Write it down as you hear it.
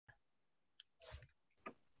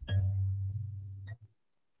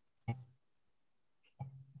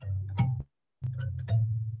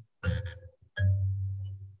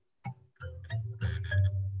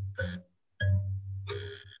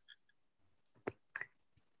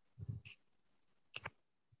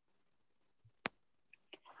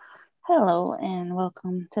Hello and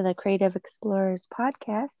welcome to the Creative Explorers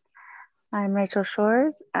podcast. I'm Rachel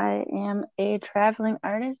Shores. I am a traveling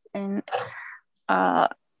artist, and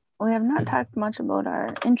we have not talked much about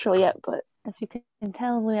our intro yet, but if you can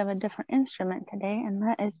tell, we have a different instrument today, and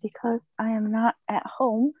that is because I am not at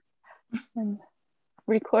home. I'm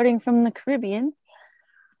recording from the Caribbean,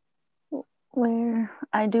 where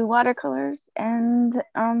I do watercolors and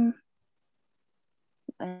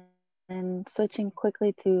switching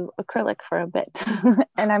quickly to acrylic for a bit.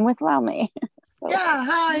 And I'm with Laume. Yeah,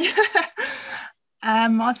 hi.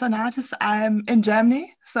 I'm also an artist. I'm in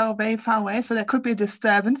Germany, so very far away. So there could be a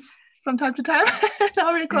disturbance from time to time in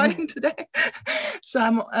our recording today. So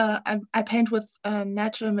I paint with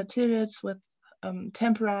natural materials, with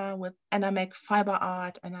tempera, and I make fiber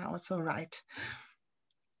art, and I also write.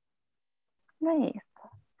 Nice.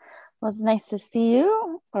 Well, it's nice to see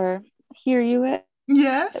you or hear you at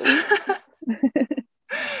Yes. least.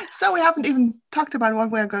 So we haven't even talked about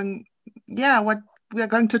what we are going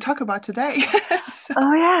to talk about today. So,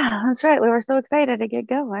 Oh yeah, that's right. We were so excited to get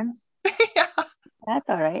going. yeah. That's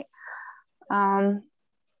all right. Um,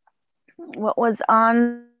 what was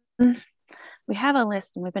on? We have a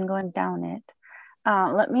list and we've been going down it.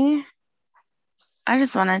 I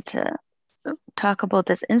just wanted to talk about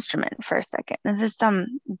this instrument for a second. This is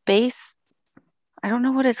some bass. I don't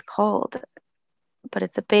know what it's called, but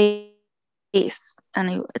it's a bass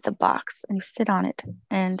and it's a box and you sit on it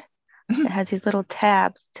and it has these little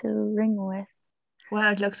tabs to ring with.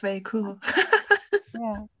 Well, it looks very cool.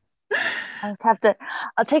 Yeah.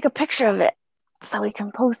 I'll take a picture of it so we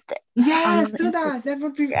can post it on Yes, do that. That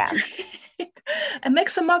would be Instagram. great. And make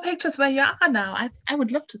some more pictures where you are now. I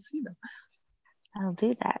would love to see them. I'll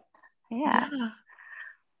do that. Yeah. Yeah.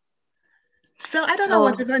 So I don't know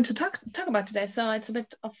what So, we're going to talk about today. So it's a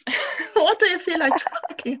bit of what do you feel like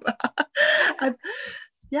talking about? I,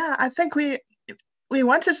 yeah, I think we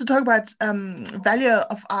wanted to talk about value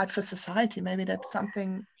of art for society. Maybe that's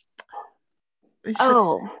something we should.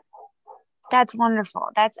 oh, that's wonderful.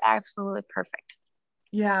 That's absolutely perfect.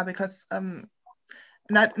 Yeah, because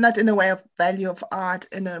not in a way of value of art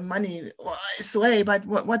in a money wise way, but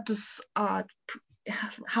what does art,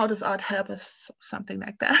 how does art help us, something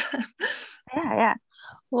like that. Yeah, yeah.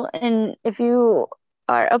 Well, and if you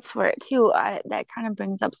are up for it too, that kind of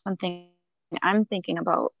brings up something I'm thinking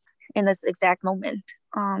about in this exact moment.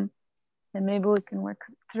 And maybe we can work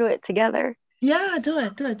through it together. Yeah, do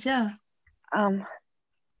it, yeah. Um,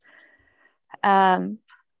 um,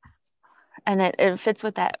 and it fits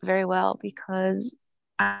with that very well because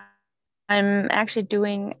I'm actually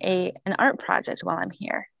doing an art project while I'm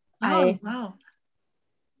here. Oh, I wow.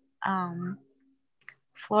 um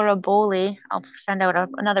Flora Bowley, I'll send out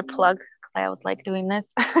another plug because I always like doing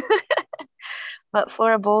this. But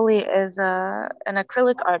Flora Bowley is an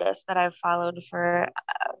acrylic artist that I've followed for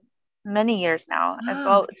many years now, Oh,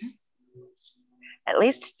 about okay. at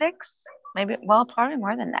least six, maybe, well, probably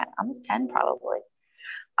more than that, almost 10 probably.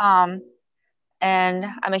 Um, and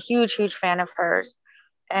I'm a huge, huge fan of hers.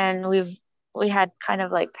 And we had kind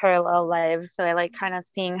of like parallel lives, so I like kind of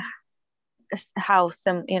seeing how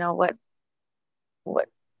what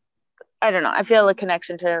I don't know. I feel a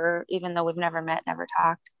connection to her, even though we've never met, never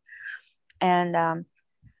talked. And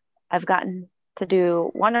I've gotten to do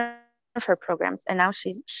one of her programs, and now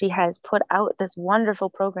she has put out this wonderful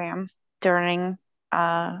program during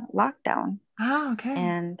lockdown, Oh, okay.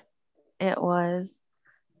 and it was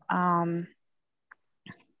um,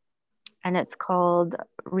 and it's called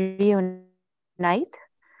Reunite,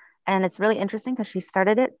 and it's really interesting because she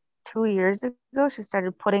started it 2 years ago. She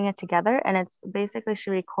started putting it together, and it's basically she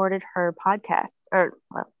recorded her podcast or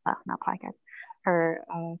well, not podcast, her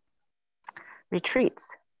retreats.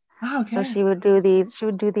 Oh, So okay. she would do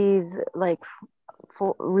these like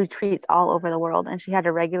full retreats all over the world. And she had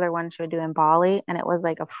a regular one she would do in Bali. And it was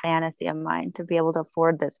like a fantasy of mine to be able to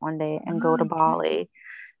afford this one day and go Oh, to okay. Bali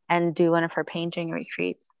and do one of her painting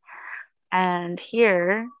retreats. And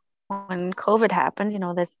here, when COVID happened,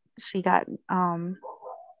 this she got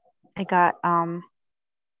it got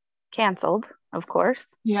canceled, of course.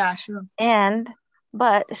 Yeah, sure. And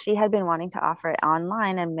but she had been wanting to offer it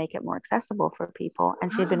online and make it more accessible for people.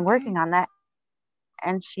 And she had Oh, been okay. working on that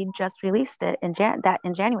and she just released it in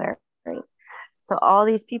January. So all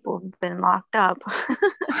these people who've been locked up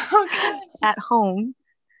Okay. at home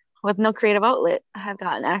with no creative outlet have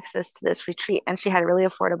gotten access to this retreat. And she had a really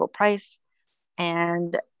affordable price.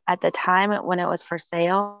 And at the time when it was for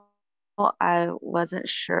sale, I wasn't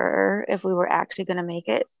sure if we were actually going to make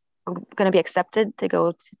it, going to be accepted to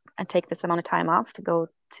go and take this amount of time off to go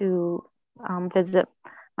to visit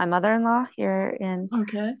my mother-in-law here in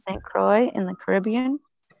Okay. St. Croix in the Caribbean.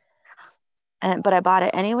 but I bought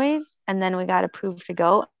it anyways. And then we got approved to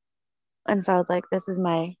go. And so I was like,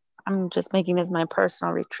 I'm just making this my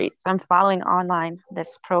personal retreat. So I'm following online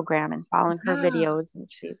this program and following her Yeah. videos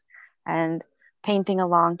and painting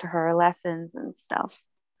along to her lessons and stuff.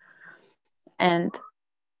 And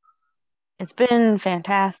it's been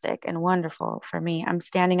fantastic and wonderful for me. I'm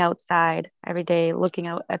standing outside every day looking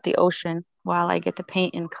out at the ocean while I get to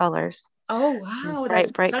paint in colors, Oh, in wow. That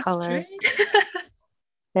bright, bright sounds colors. great.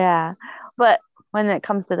 Yeah. But when it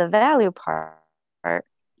comes to the value part,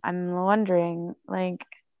 I'm wondering, like,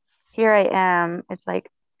 here I am. It's like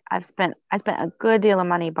I spent a good deal of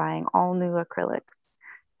money buying all new acrylics.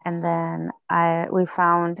 And then and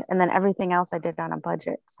then everything else I did on a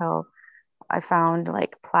budget. So I found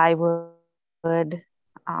like plywood,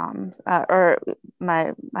 or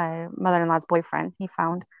my mother-in-law's boyfriend, he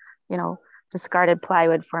found, you know, discarded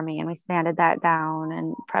plywood for me, and we sanded that down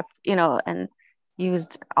and prepped, and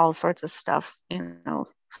used all sorts of stuff,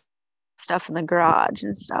 stuff in the garage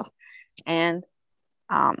and stuff. And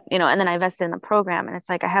and then I invested in the program, and it's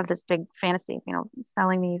like I have this big fantasy,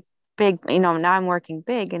 selling these big, now I'm working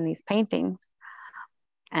big in these paintings,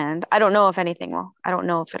 and I don't know if anything will, I don't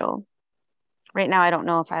know if it'll, right now, I don't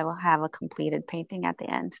know if I will have a completed painting at the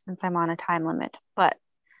end since I'm on a time limit, but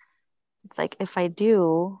it's like if I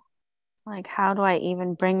do, like, how do I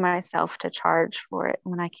even bring myself to charge for it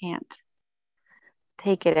when I can't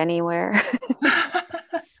take it anywhere?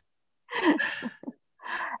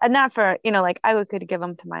 And not for, like could give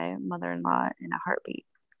them to my mother-in-law in a heartbeat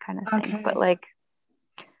kind of thing. But Okay. like,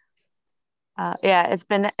 yeah, it's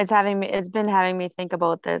been having me think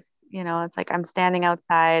about this. It's like I'm standing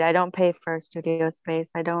outside. I don't pay for a studio space.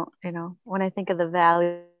 I don't, when I think of the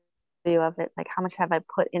value of it, like how much have I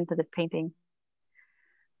put into this painting?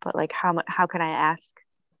 But like how can I ask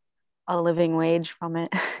a living wage from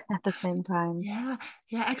it at the same time? Yeah.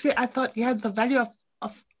 Yeah. Actually, I thought, yeah, the value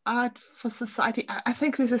of art for society. I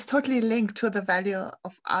think this is totally linked to the value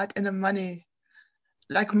of art in the money,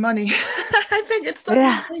 like money. I think it's totally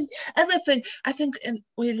Yeah. linked. Everything. I think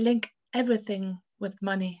we link everything with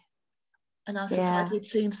money in our Yeah. society, it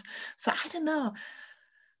seems. So I don't know.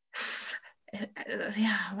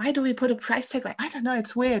 Yeah, why do we put a price tag on? I don't know.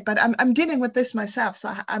 It's weird, but I'm dealing with this myself.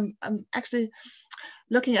 So I'm actually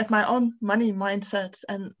looking at my own money mindsets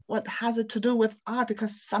and what has it to do with art,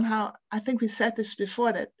 because somehow I think we said this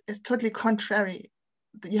before, that it's totally contrary.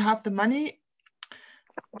 You have the money,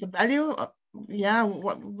 the value, yeah,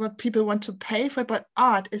 what people want to pay for, but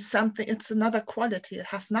art is something, it's another quality. It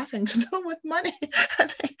has nothing to do with money. I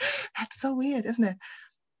think that's so weird, isn't it?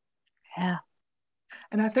 Yeah.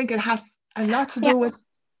 And I think it has a lot to Yeah. do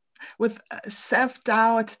with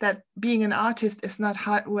self-doubt, that being an artist is not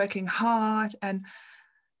hard, working hard, and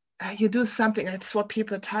you do something, it's what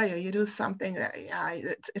people tell you, you do something, yeah,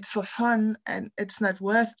 it's for fun and it's not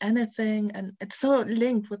worth anything, and it's so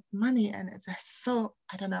linked with money, and it's so,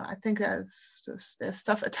 I don't know, I think there's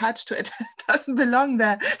stuff attached to it. It doesn't belong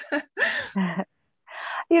there.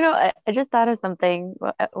 I just thought of something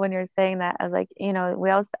when you're saying that. I was like,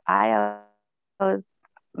 I always,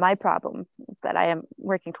 my problem that I am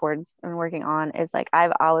working towards and working on is like,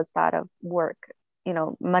 I've always thought of work,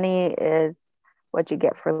 money is what you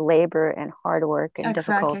get for labor and hard work and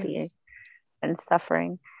Exactly. difficulty and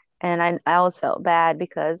suffering. And I always felt bad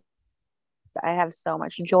because I have so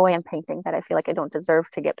much joy in painting that I feel like I don't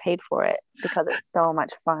deserve to get paid for it because it's so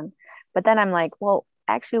much fun. But then I'm like, well,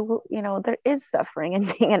 actually, there is suffering in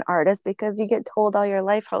being an artist because you get told all your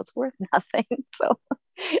life how it's worth nothing. So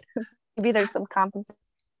maybe there's some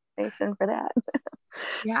compensation for that.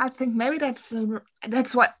 Yeah, I think maybe that's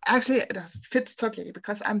what actually it fits totally,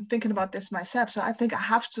 because I'm thinking about this myself. So I think I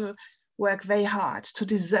have to work very hard to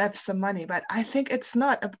deserve some money, but I think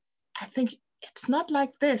I think it's not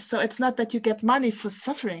like this. So it's not that you get money for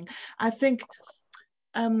suffering. I think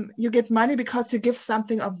you get money because you give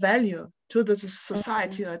something of value to the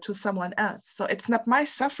society or to someone else. So it's not my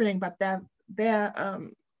suffering, but their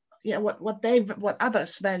yeah, what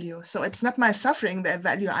others value. So it's not my suffering their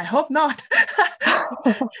value. I hope not.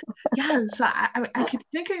 Yeah, so I keep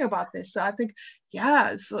thinking about this. So I think,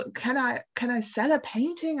 yeah, so can I sell a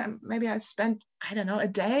painting? Maybe I spent, I don't know, a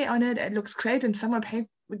day on it. It looks great, and someone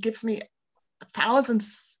gives me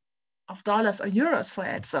thousands of dollars or euros for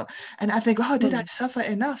it. So, and I think, oh, did I suffer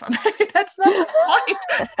enough? Maybe that's not the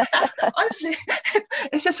point. Honestly,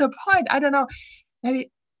 it's just a point. I don't know.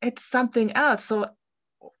 Maybe it's something else. So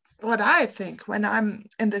what I think when I'm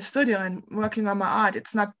in the studio and working on my art,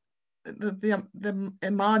 it's not the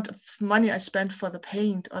amount of money I spent for the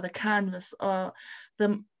paint or the canvas or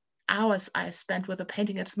the hours I spent with the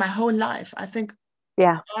painting. It's my whole life. I think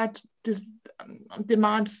Yeah. art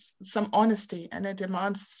demands some honesty, and it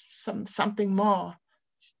demands something more,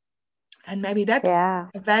 and maybe that's Yeah.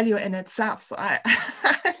 a value in itself. So I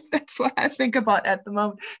that's what I think about at the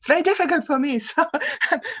moment. It's very difficult for me, so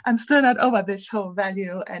I'm still not over this whole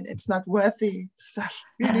value and it's not worthy stuff,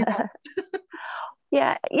 really not.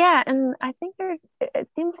 Yeah, yeah, and I think it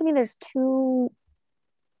seems to me there's two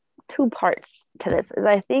parts to this.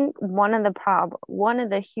 I think one of the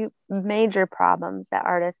major problems that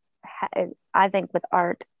I think with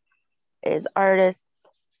art is artists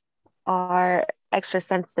are extra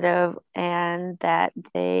sensitive, and that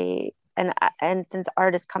and since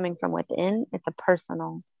art is coming from within,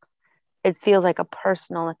 it feels like a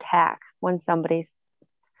personal attack when somebody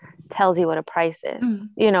tells you what a price is, Mm,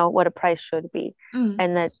 what a price should be. mm,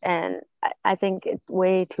 And I think it's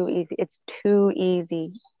way too easy. It's too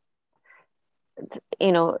easy,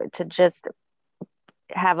 to just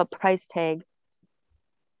have a price tag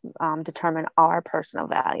determine our personal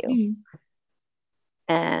value. mm.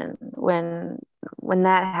 And when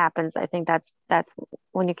that happens, I think that's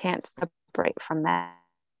when you can't separate from that.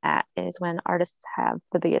 That is when artists have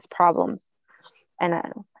the biggest problems. And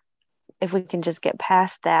if we can just get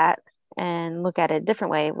past that and look at it a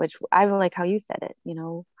different way, which I like how you said it,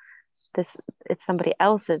 this it's somebody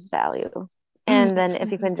else's value. And then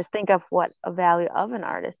if you Exactly. can just think of what a value of an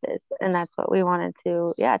artist is, and that's what we wanted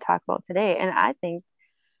to, talk about today. And I think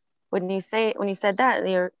when you said that,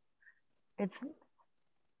 it's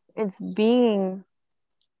it's being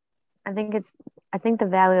I think it's I think the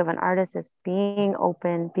value of an artist is being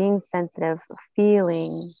open, being sensitive,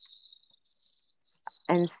 feeling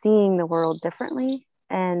and seeing the world differently,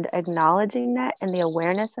 and acknowledging that and the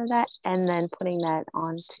awareness of that, and then putting that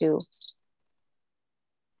onto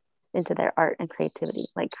into their art and creativity,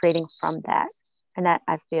 like creating from that. And that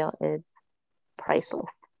I feel is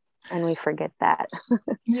priceless. And we forget that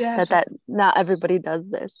Yes. that not everybody does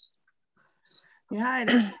this. Yeah, it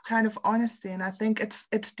is kind of honesty, and I think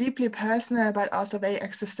it's deeply personal, but also very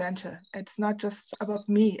existential. It's not just about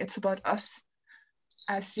me; it's about us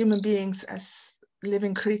as human beings, as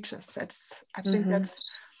living creatures. I think Mm-hmm. that's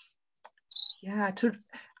yeah.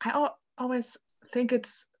 Always think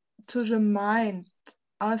it's to remind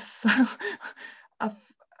us of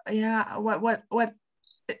what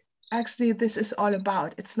actually this is all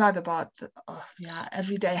about. It's not about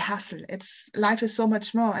everyday hassle. It's life is so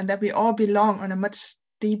much more, and that we all belong on a much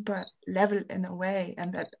deeper level in a way,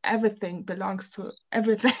 and that everything belongs to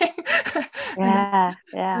everything. And Yeah,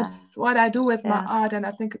 yeah, that's what I do with my yeah, art, and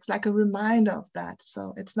I think it's like a reminder of that.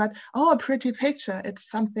 So it's not a pretty picture; it's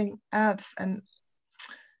something else, and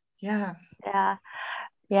yeah. yeah,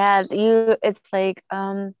 yeah. It's like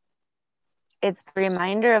it's a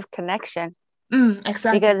reminder of connection, Exactly.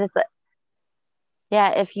 because it's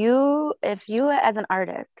yeah, if you as an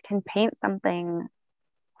artist can paint something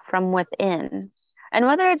from within, and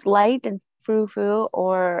whether it's light and frou-frou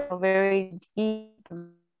or very deep,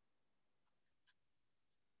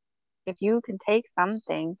 if you can take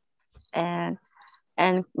something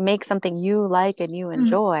and make something you like and you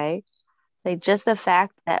Mm, enjoy, like just the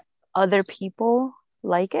fact that other people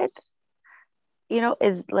like it,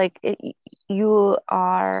 is like you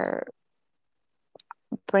are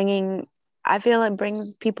bringing. I feel it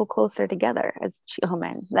brings people closer together. Oh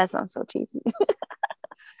man, that sounds so cheesy.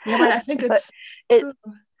 yeah, but I think But it's it true.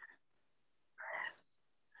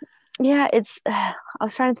 yeah, it's I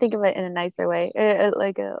was trying to think of it in a nicer way,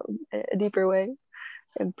 like a deeper way.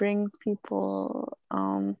 It brings people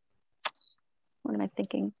what am I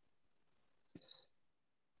thinking?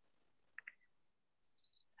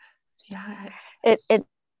 Yeah, It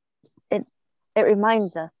it it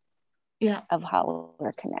reminds us yeah, of how we're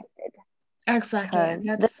connected, exactly. because And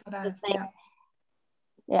this that's what is the I thing. yeah.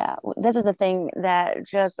 Yeah, this is the thing that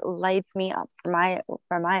just lights me up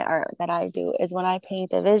for my art that I do, is when I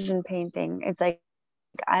paint a vision painting. It's like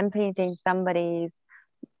I'm painting somebody's,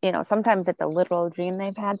 sometimes it's a literal dream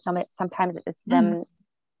they've had. Sometimes it's Mm, them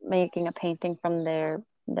making a painting from their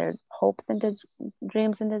hopes and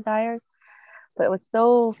dreams and desires. But what's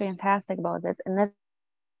so fantastic about this, and this is what I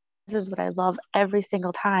love every single time,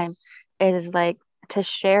 is like to share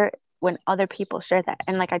when other people share that. And like I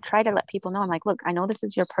try to let people know, I'm like, look, I know this is your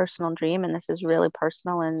personal dream and this is really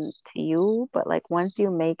personal and to you, but like once you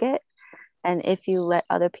make it, and if you let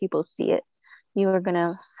other people see it, you are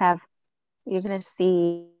gonna have you're gonna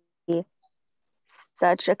see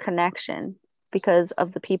such a connection, because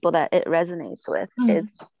of the people that it resonates with. mm.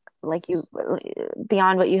 Is like you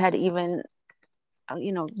beyond what you had even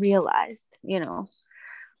realized.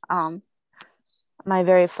 Um my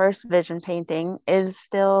very first vision painting is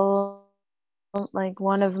still like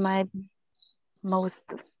one of my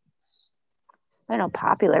most, I don't know,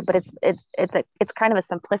 popular, but it's kind of a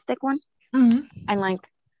simplistic one, Mm-hmm. and like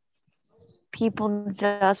people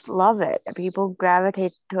just love it. People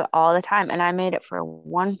gravitate to it all the time, and I made it for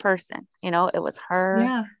one person. It was her.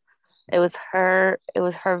 Yeah. It was her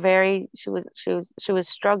very she was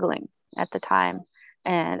struggling at the time,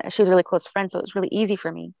 and she was a really close friend, so it was really easy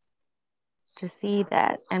for me to see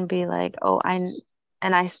that and be like, oh, and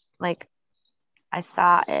I like I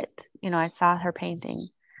saw it. I saw her painting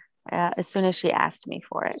as soon as she asked me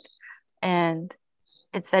for it, and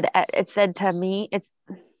it said to me, it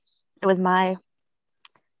was my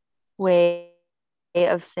way of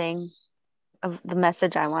saying, of the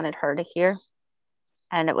message I wanted her to hear,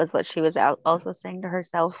 and it was what she was out also saying to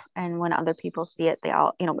herself. And when other people see it, they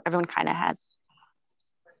all, everyone kind of has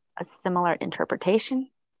a similar interpretation,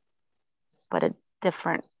 but a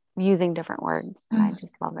different using different words, and I Mm.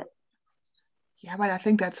 just love it. Yeah, but I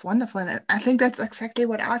think that's wonderful. And I think that's exactly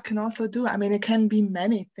what art can also do. I mean, it can be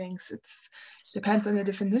many things. It's depends on the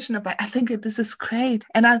definition of it. I think this is great.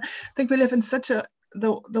 And I think we live in such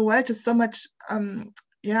the world is so much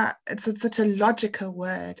yeah, it's such a logical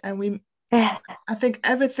world. And I think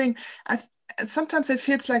everything I sometimes it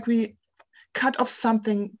feels like we cut off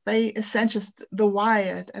something very essential, the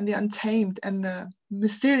wild and the untamed and the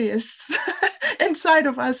mysterious inside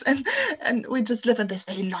of us, and we just live in this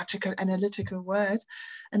very logical analytical world,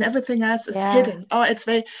 and everything else is Yeah, hidden, or it's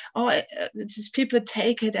very, or it's just people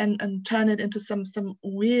take it and turn it into some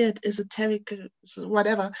weird esoteric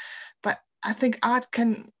whatever. But I think art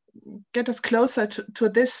can get us closer to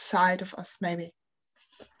this side of us, maybe.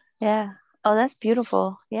 yeah. Oh, that's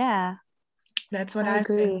beautiful. Yeah, That's what I I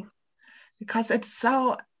think, agree. because it's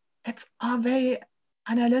all very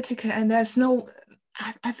analytical, and there's no,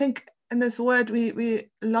 I think in this world we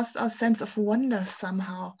lost our sense of wonder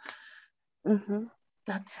somehow. Hmm.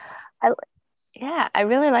 That's I Yeah, I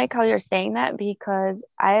really like how you're saying that, because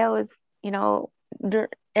I always, you know,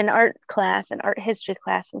 in art class and art history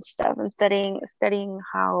class and stuff, and studying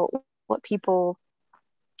how what people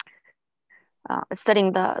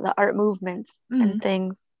studying the art movements and mm,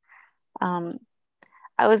 things. Um,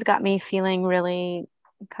 always got me feeling really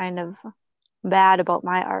kind of bad about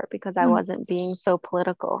my art because I mm, wasn't being so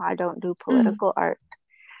political. I don't do mm, political art,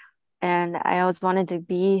 and I always wanted to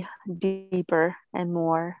be deeper and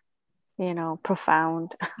more, profound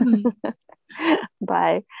mm,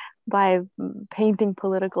 by painting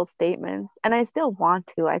political statements. And I still want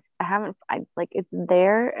to. I haven't, I like, it's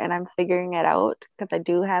there and I'm figuring it out because I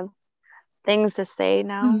do have things to say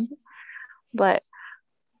now. mm, But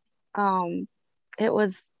um it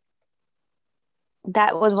was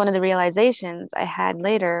that was one of the realizations I had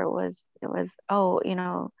later. Was oh,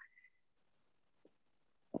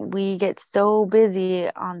 we get so busy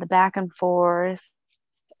on the back and forth,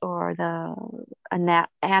 or the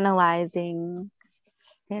analyzing,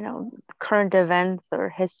 current events or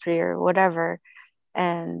history or whatever,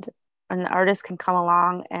 and an artist can come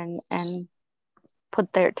along and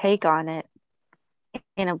put their take on it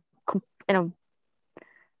in a in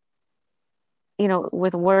a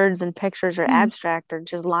with words and pictures, or mm. abstract, or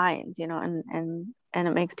just lines, and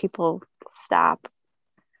it makes people stop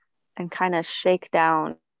and kind of shake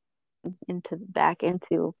down back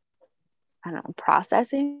into, I don't know,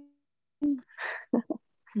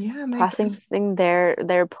 Yeah, makes sense. processing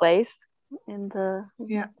their place in the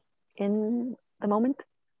Yeah, in the moment.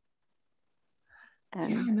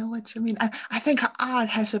 yeah, And I know what you mean. I think art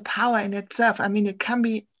has a power in itself. I mean, it can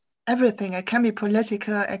be everything. It can be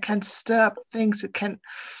political. It can stir up things. It can,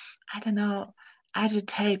 I don't know,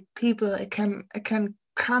 agitate people. It can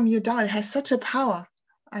calm you down. It has such a power,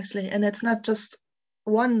 actually, and it's not just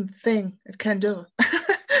one thing it can do.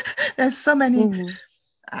 There's so many. mhm,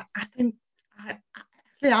 I think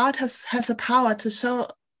the art has a power to show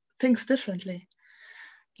things differently.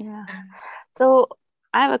 yeah. Um, So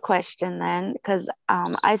I have a question then, because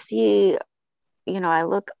I see, I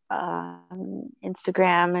look on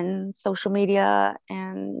Instagram and social media,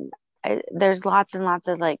 and there's lots and lots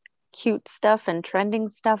of like cute stuff and trending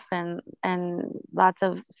stuff, and lots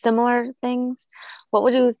of similar things. What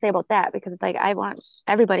would you say about that? Because like I want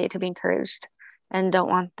everybody to be encouraged, and don't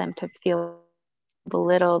want them to feel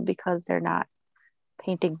belittled because they're not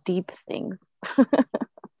painting deep things.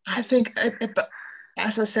 I think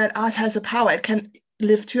as I said, art has a power. It can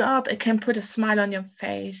lift you up. It can put a smile on your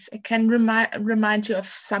face. It can remind you of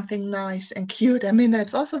something nice and cute. I mean,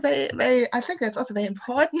 that's also very, very. I think that's also very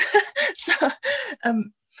important. So,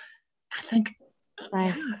 um, I think,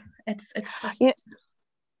 yeah, Nice. it's just. Yeah,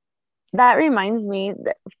 that reminds me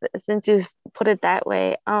that, since you put it that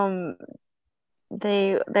way,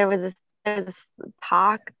 there was this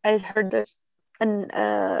talk. I heard this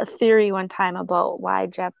a theory one time about why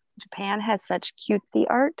Japan has such cutesy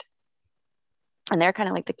art, and they're kind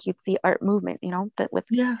of like the cutesy art movement, that with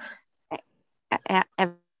Yeah.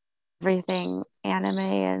 everything anime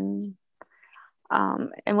and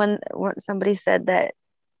when somebody said that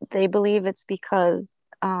they believe it's because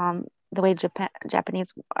the way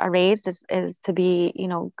Japanese are raised is to be,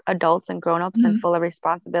 adults and grown-ups and Mhm. full of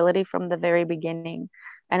responsibility from the very beginning.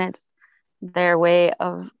 And it's their way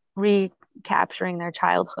of recapturing their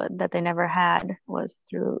childhood that they never had was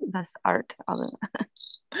through this art.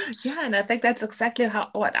 Yeah, and I think that's exactly how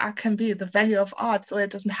what art can be, the value of art. So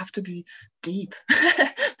it doesn't have to be deep.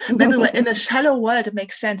 Maybe in a shallow world, it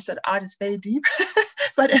makes sense that art is very deep.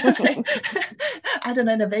 But in a very, I don't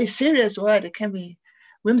know, in a very serious world, it can be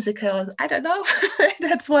whimsical. I don't know.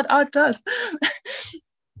 That's what art does.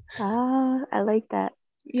 I like that.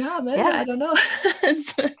 Yeah, maybe, Yeah. I don't know.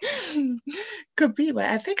 Could be, but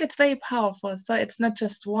I think it's very powerful. So it's not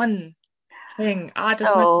just one thing. Art is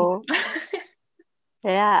not So,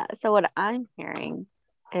 yeah. So what I'm hearing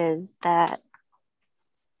is that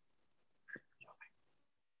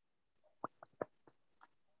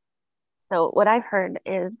so what I've heard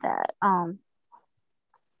is that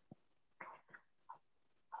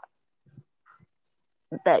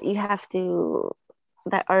you have to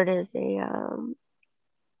that art is a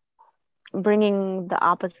bringing the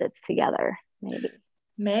opposites together, maybe.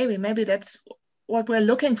 maybe that's what we're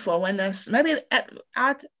looking for when there's maybe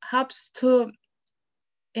art helps to,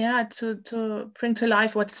 yeah, to bring to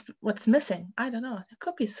life what's missing. I don't know, it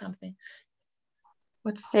could be something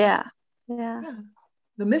what's, Yeah. Yeah. yeah,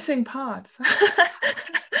 the missing parts.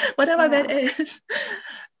 Whatever that Yeah. is.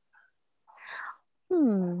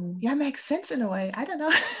 Hmm. Yeah, makes sense in a way. I don't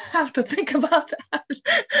know how to think about that,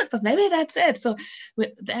 but maybe that's it. So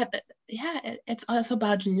with that, yeah, it's also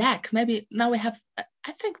about lack. Maybe now we have.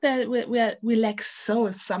 I think that we lack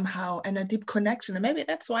soul somehow and a deep connection, and maybe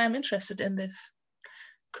that's why I'm interested in this.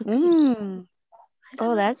 Could be. Mm. I don't Oh,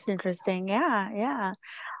 know. that's interesting. Yeah. Yeah.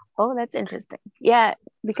 Oh, that's interesting. Yeah,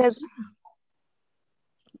 because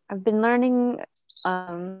I've been learning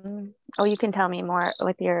oh, you can tell me more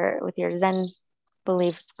with your Zen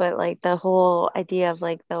beliefs, but like the whole idea of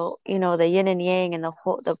like the yin and yang and the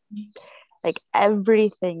whole the like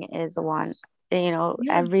everything is one, Yeah,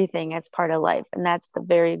 everything is part of life, and that's the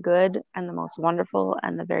very good and the most wonderful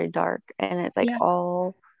and the very dark, and it's like yeah,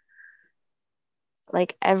 all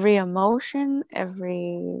like every emotion,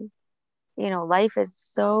 every life is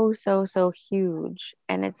so, so, so huge.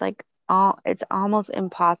 And it's like it's almost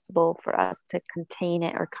impossible for us to contain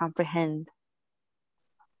it or comprehend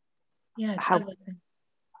yeah. It's how everything.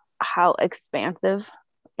 how expansive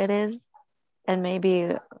it is. And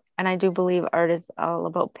maybe, and I do believe art is all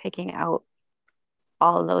about picking out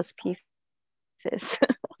all of those pieces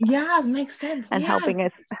Yeah, it makes sense. and Yeah, helping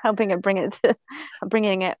it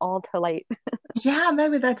bringing it all to light. yeah.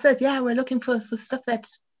 Maybe that's it. Yeah, we're looking for stuff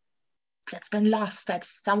that's been lost,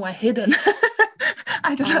 that's somewhere hidden.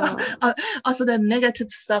 I don't know. Oh, Also, the negative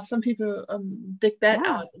stuff. Some people dig that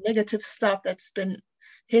yeah. out. Negative stuff that's been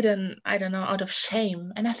hidden. I don't know, out of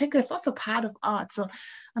shame. And I think that's also part of art. So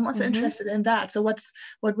I'm also Mm-hmm. interested in that. So what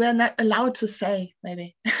we're not allowed to say,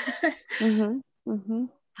 maybe. Mm-hmm. Mm-hmm.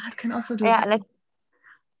 Art can also do Yeah, that. and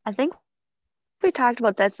I think we talked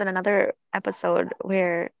about this in another episode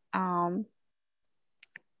where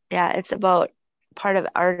yeah, it's about part of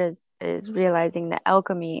art is realizing the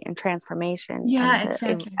alchemy and transformation Yeah, and the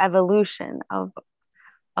exactly. evolution of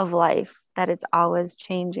life, that it's always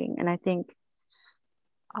changing. And I think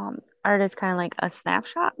art is kind of like a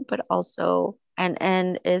snapshot, but also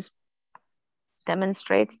and is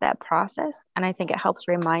demonstrates that process. And I think it helps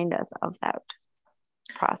remind us of that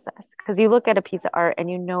process, because you look at a piece of art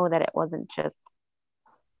and you know that it wasn't just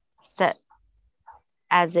set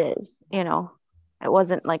as is, it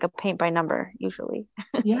wasn't like a paint by number usually,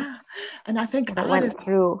 Yeah, and I think but art is. went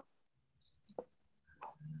through.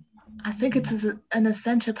 I think it's an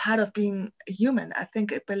essential part of being human. I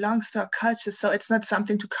think it belongs to our culture. So it's not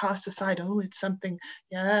something to cast aside. Oh, it's something,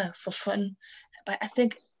 yeah, for fun. But I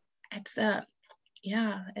think it's,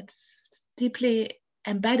 yeah, it's deeply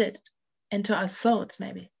embedded into our souls,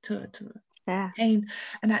 maybe to Yeah. pain.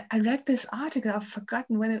 And I read this article, I've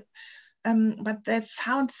forgotten when it, but they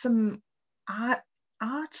found some art,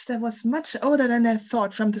 art that was much older than they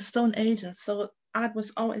thought, from the Stone Ages. So art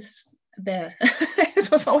was always there. It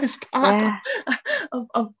was always part Yeah.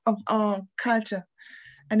 of our culture.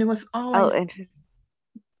 And it was Oh, always, interesting.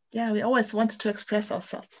 yeah, we always wanted to express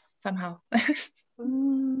ourselves somehow.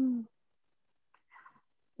 Mm,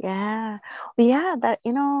 yeah. Well, yeah, that,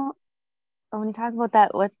 when you talk about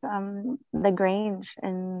that, what's the Grange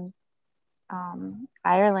in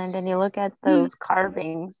Ireland, and you look at Mm. those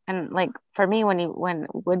carvings, and like for me, when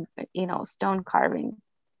wood, stone carvings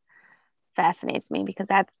fascinates me, because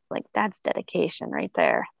that's dedication right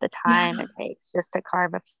there. The Yeah, time it takes just to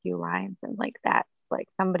carve a few lines, and like that's like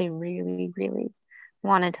somebody really, really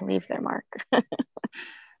wanted to leave their mark.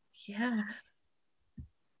 yeah.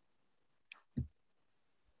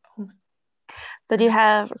 Oh, So do you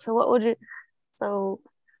have, so what would you, so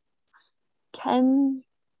can,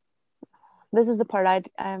 this is the part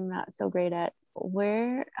I'm not so great at.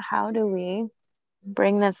 How do we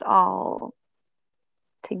bring this all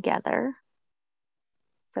together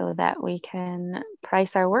so that we can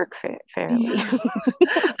price our work fairly? yeah.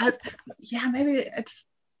 I, yeah, maybe it's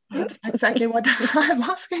not exactly what I'm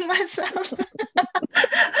asking myself.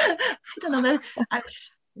 I don't know.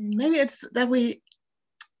 Maybe it's that we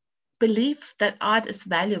believe that art is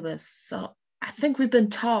valuable. So I think we've been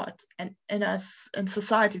taught, and in us in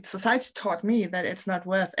society taught me that it's not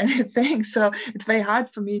worth anything. So it's very hard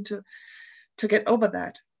for me to get over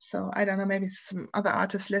that. So I don't know, maybe some other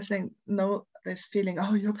artists listening know this feeling,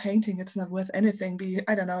 oh, your painting, it's not worth anything.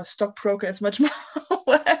 I don't know, a stockbroker is much more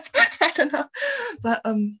worth. I don't know. But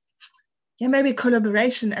yeah, maybe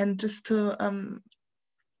collaboration and just to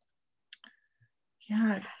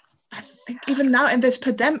yeah, I think even now in this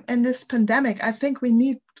pandemic, I think we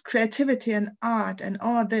need creativity and art and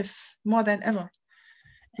all this more than ever.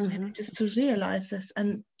 And maybe Hmm. just to realize this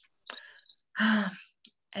and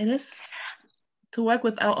it is to work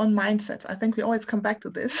with our own mindsets. I think we always come back to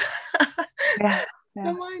this. Yeah, The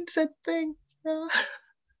yeah. mindset thing. Yeah.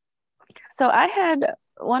 So I had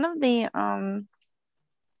one of the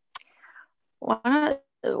one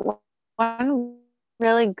one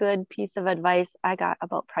really good piece of advice I got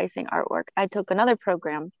about pricing artwork. I took another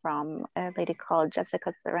program from a lady called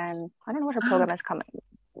Jessica Seren. I don't know what her Oh, program is coming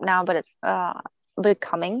now, but it's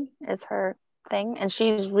Becoming is her thing, and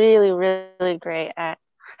she's really, really great at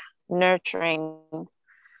nurturing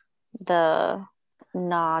the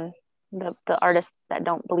non the artists that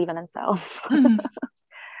don't believe in themselves. mhm.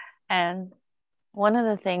 And one of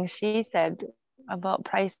the things she said about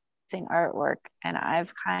pricing artwork, and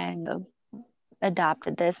I've kind of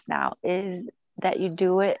adopted this now, is that you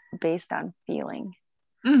do it based on feeling.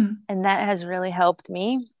 Mhm. And that has really helped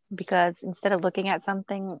me, because instead of looking at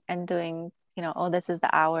something and doing, oh, this is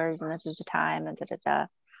the hours and this is the time and da da da,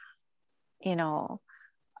 you know,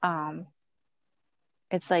 um,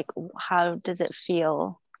 it's like, how does it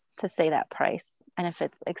feel to say that price? And if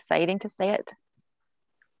it's exciting to say it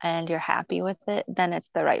and you're happy with it, then it's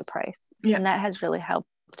the right price. Yeah. And that has really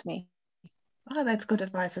helped me. Oh, that's good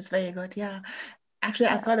advice. That's very good. Yeah. Actually,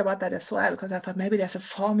 I Yeah. thought about that as well because I thought maybe there's a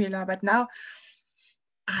formula, but now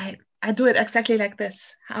I do it exactly like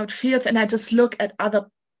this, how it feels, and I just look at other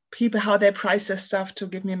people how they price their stuff to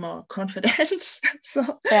give me more confidence.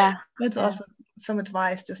 So Yeah. that's Yeah. also some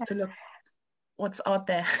advice just to look what's out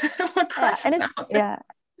there, what Yeah. And prices it's, are out there.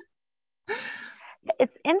 yeah,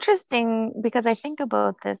 it's interesting because I think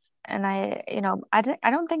about this, and I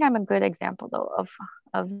don't think I'm a good example though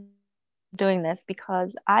of doing this,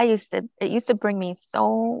 because it used to bring me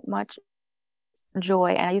so much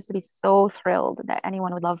joy, and I used to be so thrilled that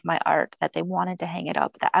anyone would love my art, that they wanted to hang it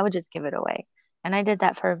up, that I would just give it away. And I did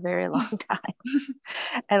that for a very long time.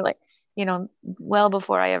 And like, well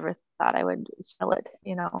before I ever thought I would sell it,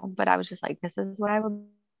 but I was just like, this is what I will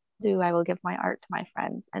do. I will give my art to my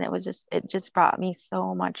friends. And it just brought me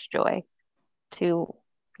so much joy to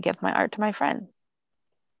give my art to my friends.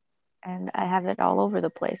 And I have it all over the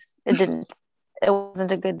place. It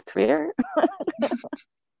wasn't a good career,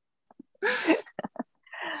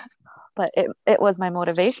 but it was my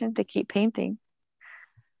motivation to keep painting.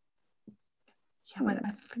 Yeah, but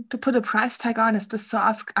I think to put a price tag on is just to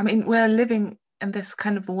ask. I mean, we're living in this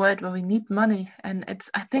kind of world where we need money, and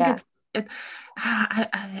I think Yeah.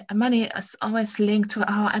 money is always linked to,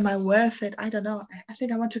 oh, am I worth it? I don't know. I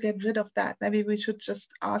think I want to get rid of that. Maybe we should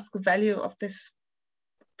just ask the value of this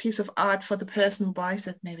piece of art for the person who buys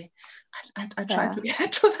it. Maybe I try Yeah. to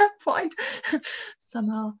get to that point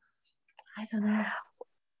somehow. I don't know.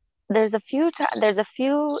 There's a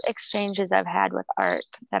few exchanges I've had with art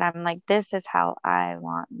that I'm like, this is how I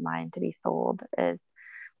want mine to be sold, is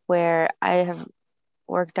where I have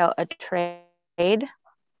worked out a trade,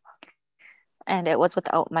 and it was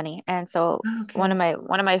without money. And so Okay. one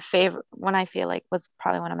of my favorite one, I feel like, was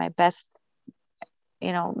probably one of my best,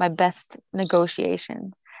 my best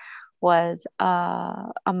negotiations, was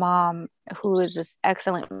a mom who is this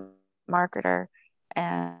excellent marketer,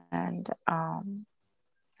 and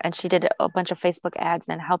she did a bunch of Facebook ads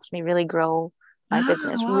and helped me really grow my Ah,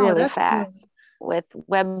 business wow, really that's good. fast. with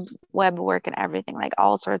web work and everything, like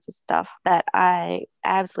all sorts of stuff that I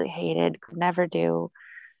absolutely hated, could never do,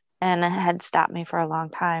 and it had stopped me for a long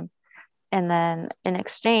time. And then in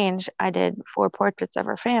exchange, I did 4 portraits of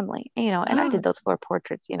her family, and I Oh, did those 4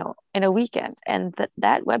 portraits, in a weekend. And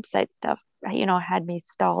that website stuff, had me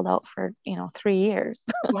stalled out for, 3 years.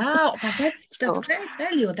 wow. But that's So great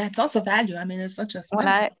value. That's also value. I mean, it's not just when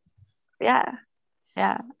money. yeah,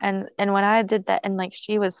 yeah. And when I did that, and like,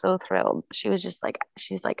 she was so thrilled. She's like,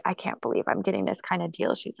 I can't believe I'm getting this kind of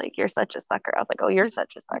deal. She's like, you're such a sucker. I was like, oh, you're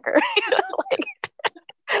such a sucker. Like,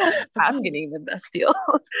 I'm Wow. getting the best deal.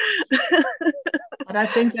 But I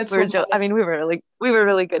think that's what I matters. mean, we were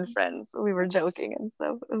really good friends. We were joking and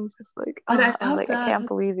stuff. It was just like, But I I was love like, I that. can't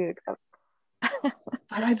believe you accept.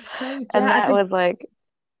 But that's great. Yeah, And I that think, was like,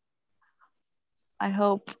 I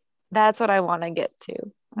hope that's what I want to get to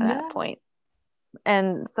at that yeah, point.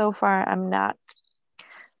 And so far,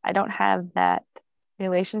 I don't have that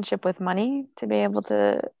relationship with money to be able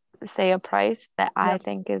to say a price that yeah. I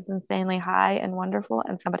think is insanely high and wonderful,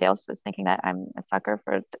 and somebody else is thinking that I'm a sucker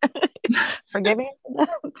for giving it to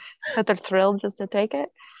them, that they're thrilled just to take it.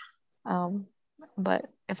 Um, but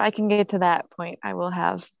if I can get to that point, I will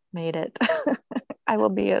have made it. I will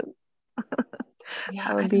be a Yeah,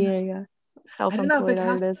 I will be a I don't know if self-employed it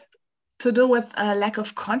has artist. to do with a lack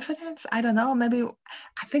of confidence. I don't know. Maybe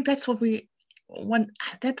I think that's what we want.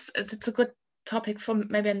 That's a good topic for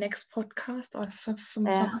maybe a next podcast or some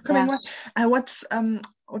Yeah, upcoming yeah. one.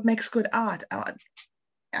 What makes good art?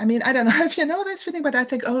 I mean, I don't know if you know this feeling, but I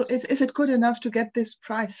think, oh, is it good enough to get this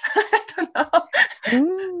price? I don't know.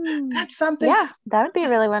 Mm, That's something. yeah, that would be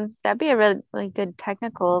really one. That'd be a really, really good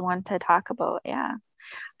technical one to talk about. Yeah.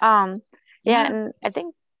 Um, yeah, Yeah, and I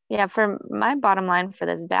think, yeah, for my bottom line for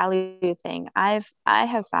this value thing, I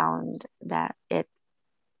have found that it's,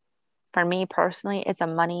 for me personally, it's a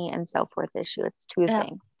money and self-worth issue. It's two yeah,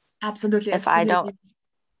 things. absolutely. I If I totally don't, agree.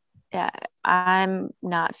 yeah, I'm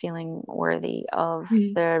not feeling worthy of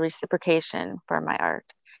Mhm. the reciprocation for my art.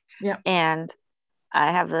 Yeah, And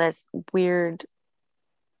I have this weird,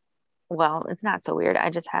 well, it's not so weird. I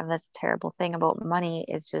just have this terrible thing about money,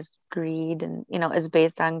 is just greed, and is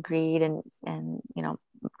based on greed, and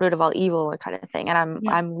root of all evil kind of thing. And I'm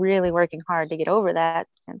yeah, I'm really working hard to get over that,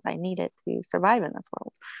 since I need it to survive in this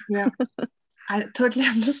world. yeah. I totally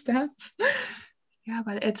understand. Yeah,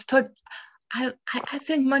 but I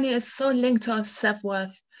think money is so linked to our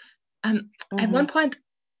self-worth. At Hmm. one point,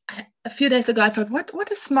 a few days ago, I thought,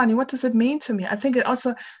 what is money? What does it mean to me? I think it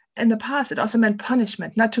also, in the past, it also meant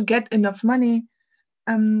punishment, not to get enough money,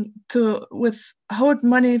 to withhold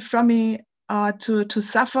money from me, or to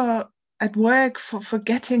suffer at work for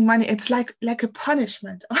getting money. It's like a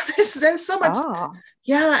punishment. There's so much. Oh,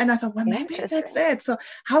 Yeah, and I thought, well, maybe that's interesting. it. So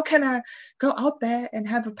how can I go out there and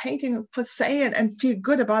have a painting for sale and feel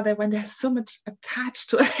good about it when there's so much attached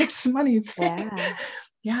to this money thing? Yeah,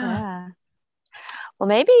 Yeah, yeah. Well,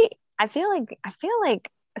 maybe I feel like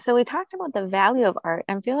so we talked about the value of art,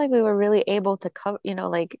 and feel like we were really able to cover,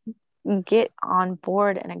 like, get on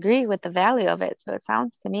board and agree with the value of it. So it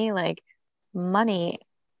sounds to me like money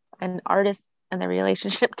and artists and the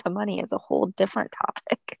relationship to money is a whole different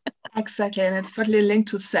topic. exactly. And it's totally linked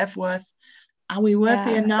to self-worth. Are we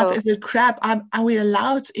worthy Yeah. enough? So Is it crap? Are we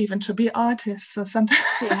allowed even to be artists? So sometimes,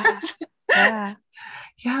 yeah, yeah,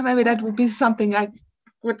 yeah, maybe that would be something I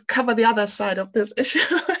would cover the other side of this issue.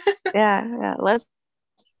 yeah, yeah.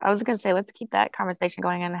 I was gonna say, let's keep that conversation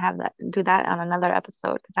going and do that on another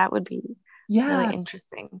episode, because that would be really Yeah,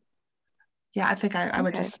 interesting. yeah, I think I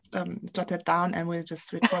would Okay. just jot it down and we'll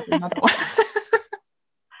just record another one.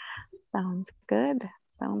 Sounds good.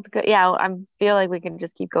 Sounds good. Yeah, I feel like we can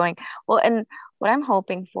just keep going. Well, and what I'm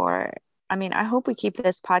hoping for, I mean, I hope we keep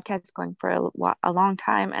this podcast going for a long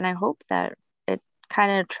time, and I hope that it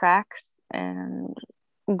kind of tracks and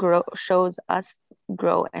shows us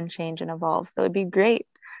grow and change and evolve. So it'd be great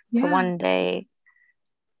to Yeah, one day,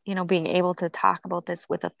 being able to talk about this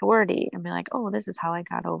with authority and be like, oh, this is how I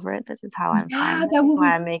got over it. This is how I'm yeah, fine. This that is would why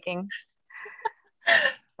be. I'm making.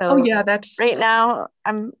 Oh So yeah,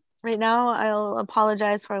 right now, I'll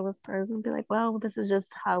apologize to our listeners and be like, well, this is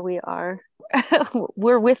just how we are.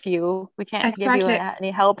 We're with you. We can't give you exactly.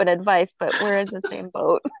 any help and advice, but we're in the same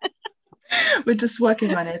boat. We're just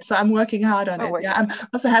working on it. So I'm working hard on We're it. Yeah, working I'm on it.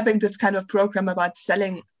 also having this kind of program about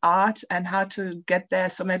selling art and how to get there.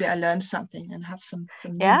 So maybe I learn something and have some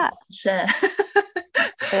news Yeah, to share.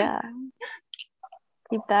 yeah.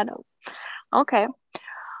 Keep that up. Okay.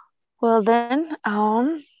 Well then,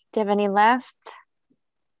 do you have any last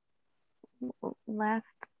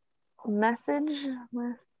message,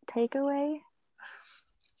 last takeaway?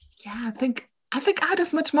 Yeah, I think I think art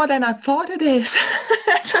is much more than I thought it is.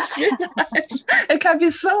 I just realized it can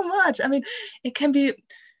be so much. I mean, it can be,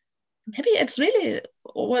 maybe it's really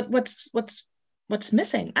what's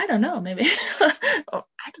missing. I don't know, maybe. Oh,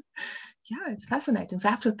 yeah, it's fascinating. So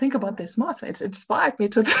I have to think about this more. So it's inspired me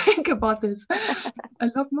to think about this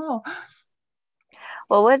a lot more.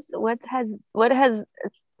 Well, what has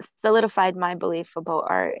solidified my belief about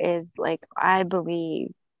art is like I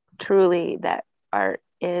believe truly that art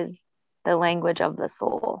is the language of the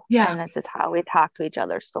soul, Yeah, and this is how we talk to each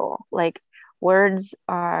other's soul. Like words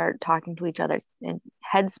are talking to each other's in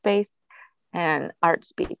headspace, and art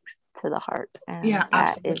speaks to the heart, and yeah,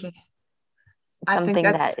 that is absolutely. I think something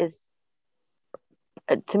that's, that is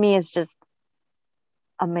to me is just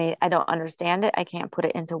amazing. I don't understand it. I can't put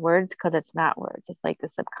it into words because it's not words. It's like the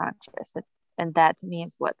subconscious. And that to me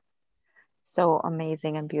is what's so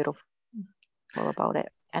amazing and beautiful about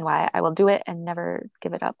it, and why I will do it and never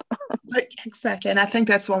give it up. like, exactly. And I think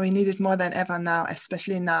that's what we need it more than ever now,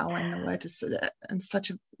 especially now when the world is in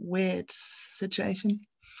such a weird situation.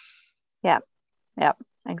 Yeah, yeah,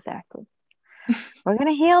 exactly. We're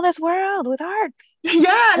gonna heal this world with art.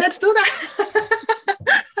 Yeah, let's do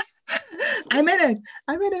that. I'm in it.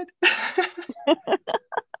 I'm in it.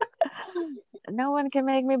 No one can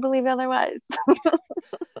make me believe otherwise.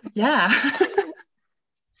 Yeah.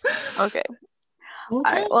 Okay. All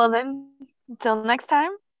Okay. right. Well then, until next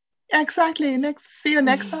time. Exactly. See you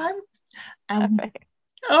next All time. right.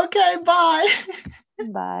 Okay, bye.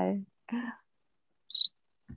 Bye.